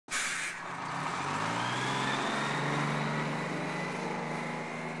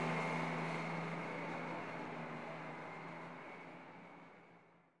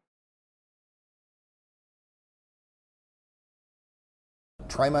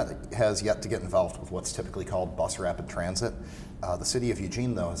TriMet has yet to get involved with what's typically called bus rapid transit. The city of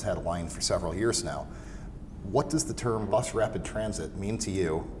Eugene, though, has had a line for several years now. What does the term bus rapid transit mean to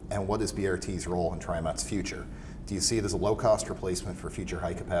you, and what is BRT's role in TriMet's future? Do you see it as a low-cost replacement for future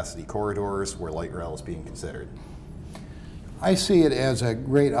high-capacity corridors where light rail is being considered? I see it as a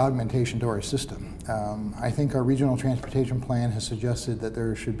great augmentation to our system. I think our regional transportation plan has suggested that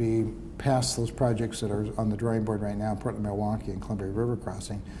there should be, past those projects that are on the drawing board right now, Portland, Milwaukee, and Columbia River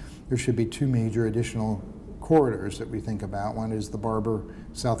Crossing, there should be two major additional corridors that we think about. One is the Barber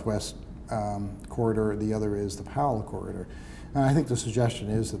Southwest corridor, the other is the Powell corridor. And I think the suggestion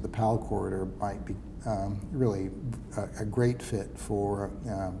is that the Powell corridor might be really a great fit for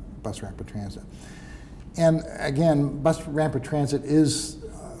bus rapid transit. And again, bus rapid transit is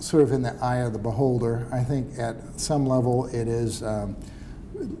sort of in the eye of the beholder. I think at some level it is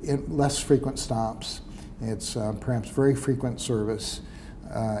less frequent stops. It's perhaps very frequent service.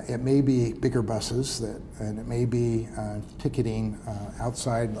 It may be bigger buses, and it may be ticketing,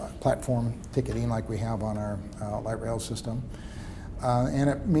 outside platform ticketing like we have on our light rail system. And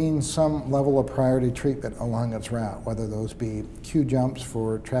it means some level of priority treatment along its route, whether those be queue jumps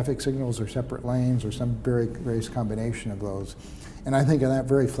for traffic signals or separate lanes or some various combination of those. And I think that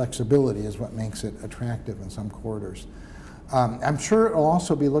very flexibility is what makes it attractive in some corridors. I'm sure it will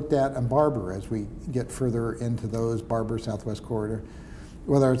also be looked at in Barber as we get further into those Barber Southwest corridor.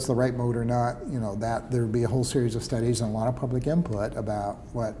 Whether it's the right mode or not, that there would be a whole series of studies and a lot of public input about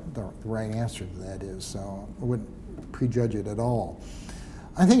what the right answer to that is. So I wouldn't prejudge it at all.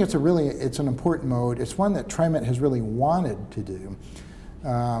 I think it's an important mode. It's one that TriMet has really wanted to do,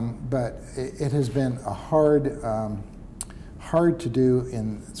 but it has been a hard to do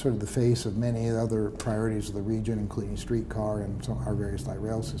in sort of the face of many other priorities of the region, including streetcar and our various light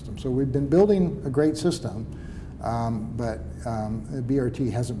rail systems. So we've been building a great system, but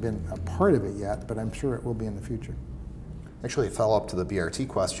BRT hasn't been a part of it yet, but I'm sure it will be in the future. Actually, a follow-up to the BRT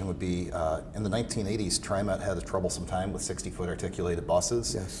question would be, in the 1980s, TriMet had a troublesome time with 60-foot articulated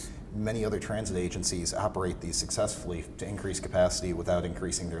buses. Yes. Many other transit agencies operate these successfully to increase capacity without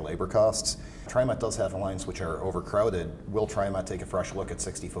increasing their labor costs. TriMet does have lines which are overcrowded. Will TriMet take a fresh look at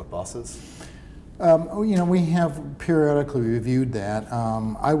 60-foot buses? We have periodically reviewed that.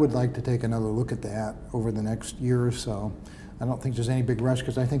 I would like to take another look at that over the next year or so. I don't think there's any big rush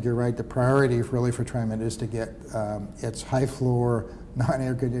because I think you're right. The priority really for TriMet is to get its high-floor,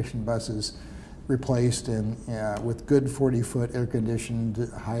 non-air conditioned buses replaced and with good 40-foot air-conditioned,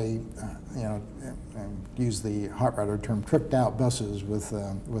 high, use the hot rodder term, tricked out buses with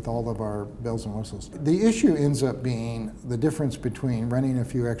all of our bells and whistles. The issue ends up being the difference between running a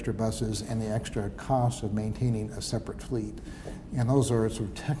few extra buses and the extra cost of maintaining a separate fleet. And those are sort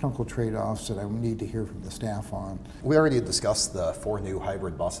of technical trade-offs that I need to hear from the staff on. We already discussed the 4 new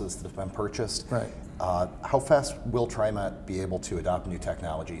hybrid buses that have been purchased. Right. How fast will TriMet be able to adopt new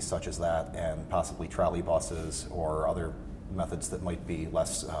technologies such as that and possibly trolley buses or other methods that might be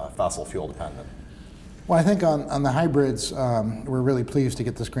less fossil fuel dependent? Well, I think on the hybrids, we're really pleased to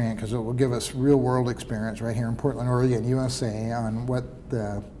get this grant because it will give us real-world experience right here in Portland, Oregon, USA, on what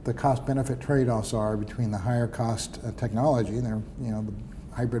the cost-benefit trade-offs are between the higher-cost technology. The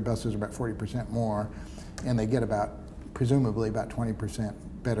hybrid buses are about 40% more, and they get presumably about 20%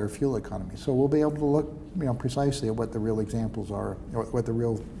 better fuel economy. So we'll be able to look, precisely at what the real examples are, or what the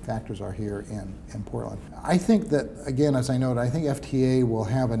real factors are here in Portland. I think that, again, as I noted, I think FTA will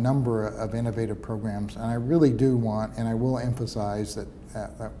have a number of innovative programs, and I really do want, and I will emphasize that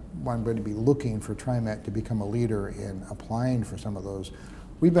I'm going to be looking for TriMet to become a leader in applying for some of those.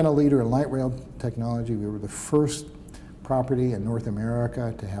 We've been a leader in light rail technology. We were the first property in North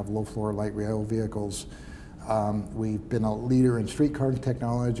America to have low-floor light rail vehicles. We've been a leader in streetcar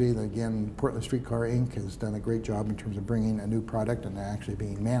technology. Again, Portland Streetcar Inc. has done a great job in terms of bringing a new product and actually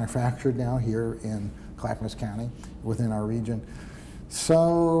being manufactured now here in Clackamas County within our region.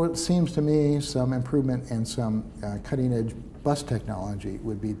 So it seems to me some improvement and some cutting-edge bus technology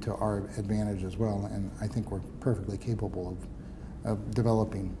would be to our advantage as well, and I think we're perfectly capable of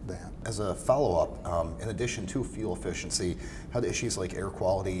developing that. As a follow-up, in addition to fuel efficiency, how do issues like air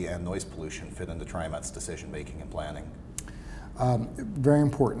quality and noise pollution fit into TriMet's decision-making and planning? Very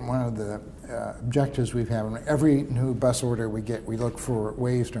important. One of the objectives we've had in every new bus order we get, we look for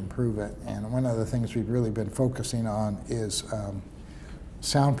ways to improve it. And one of the things we've really been focusing on is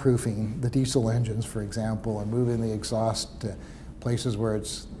soundproofing the diesel engines, for example, and moving the exhaust to places where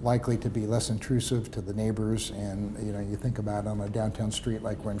it's likely to be less intrusive to the neighbors. And you think about on a downtown street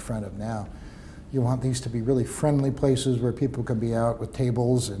like we're in front of now, you want these to be really friendly places where people can be out with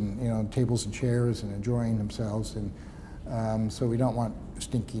tables and tables and chairs and enjoying themselves. And So we don't want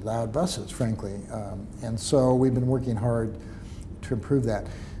stinky loud buses, frankly. And so we've been working hard to improve that.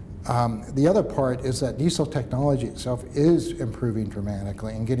 The other part is that diesel technology itself is improving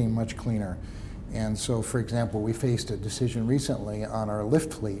dramatically and getting much cleaner. And so, for example, we faced a decision recently on our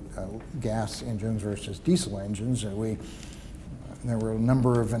lift fleet, gas engines versus diesel engines, and there were a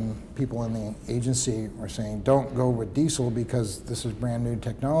number of people in the agency were saying, don't go with diesel because this is brand new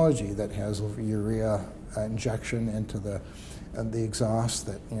technology that has urea injection into the exhaust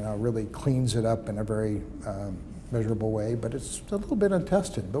that really cleans it up in a very measurable way, but it's a little bit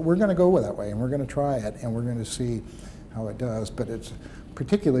untested. But we're going to go that way, and we're going to try it, and we're going to see how it does. But it's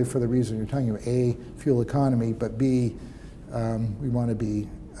particularly for the reason you're talking about: A, fuel economy, but B, we want to be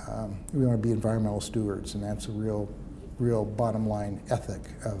environmental stewards, and that's a real bottom line ethic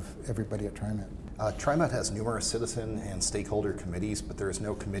of everybody at TriMet. TriMet has numerous citizen and stakeholder committees, but there is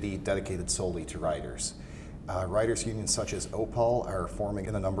no committee dedicated solely to riders. Riders unions such as OPAL are forming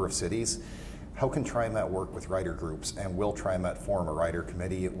in a number of cities. How can TriMet work with rider groups, and will TriMet form a rider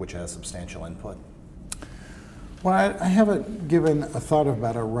committee which has substantial input? Well, I haven't given a thought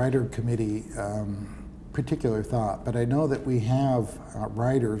about a rider committee particular thought, but I know that we have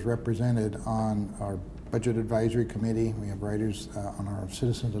riders represented on our Budget Advisory Committee. We have riders on our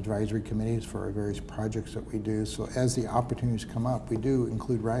Citizens Advisory Committees for our various projects that we do. So as the opportunities come up, we do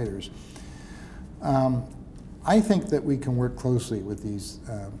include riders. I think that we can work closely with these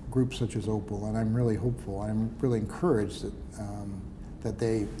groups such as OPAL, and I'm really hopeful. I'm really encouraged that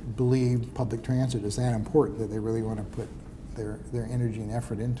they believe public transit is that important, that they really want to put their energy and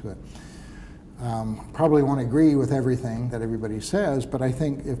effort into it. Probably won't agree with everything that everybody says, but I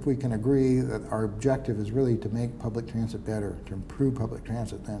think if we can agree that our objective is really to make public transit better, to improve public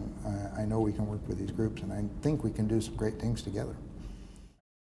transit, then I know we can work with these groups, and I think we can do some great things together.